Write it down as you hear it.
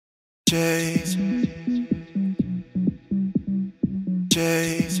Chase.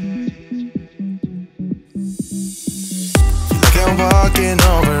 Like I'm walking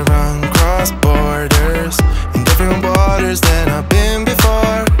over uncrossed borders in different waters than I've been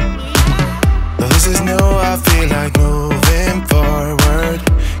before. Though this is new, I feel like moving forward,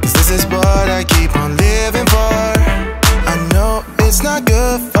 'cause this is what I keep on living for. I know it's not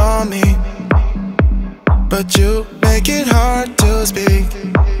good for me, but you make it hard to speak.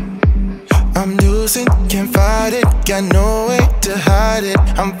 I'm losing, can't fight it, got no way to hide it.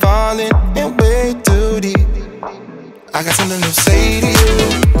 I'm falling in way too deep. I got something to say to you.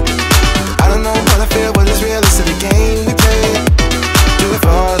 I don't know what I feel, but it's real, it's the game we play. Do it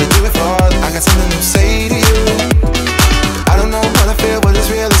for the, I got something to say to you. I don't know what I feel, but it's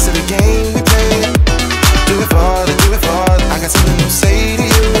real, it's the game we play. Do it for the, I got something to say to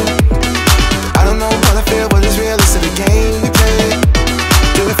you. I don't know what I feel, but it's real, it's the game we play.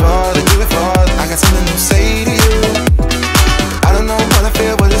 Do it for the, I got something to say to you. I don't know what I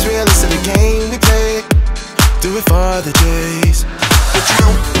feel, but it's real, it's the game we play. Do it for the day.